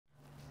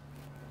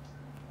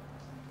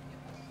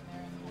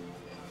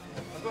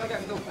like I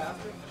can go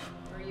faster?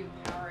 Or are you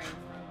powering from?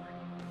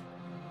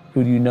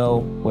 Who do you know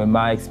with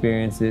my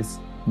experiences,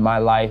 my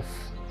life,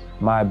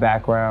 my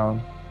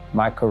background,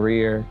 my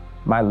career,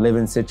 my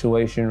living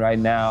situation right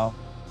now?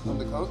 I'm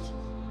the coach?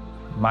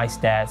 My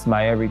stats,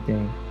 my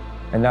everything.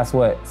 And that's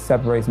what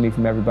separates me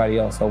from everybody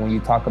else. So when you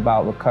talk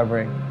about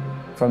recovering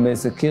from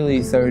this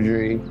Achilles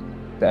surgery,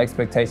 the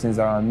expectations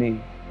are on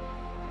me.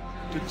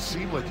 Didn't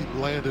seem like he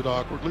landed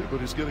awkwardly, but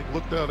he's getting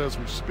looked at as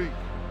we speak.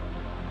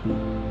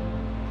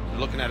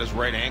 Looking at his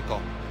right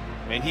ankle.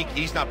 And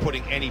he's not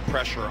putting any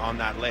pressure on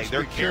that leg.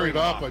 They're carried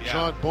off by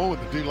John Bowen,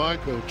 the D-line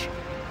coach.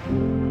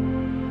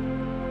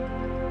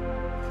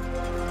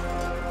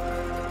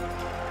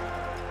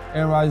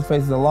 Aaron Rodgers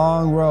faces a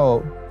long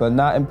road, but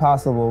not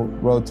impossible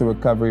road to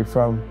recovery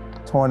from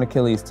torn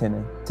Achilles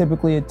tendon.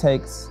 Typically, it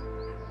takes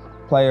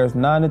players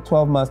 9 to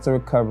 12 months to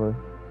recover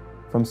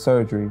from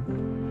surgery.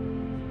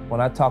 When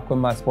I talk with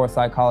my sports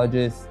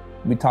psychologist,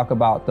 we talk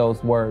about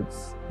those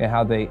words and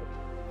how they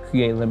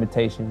create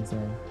limitations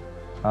and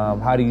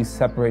how do you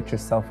separate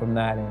yourself from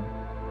that. And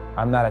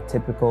I'm not a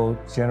typical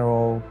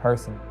general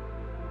person.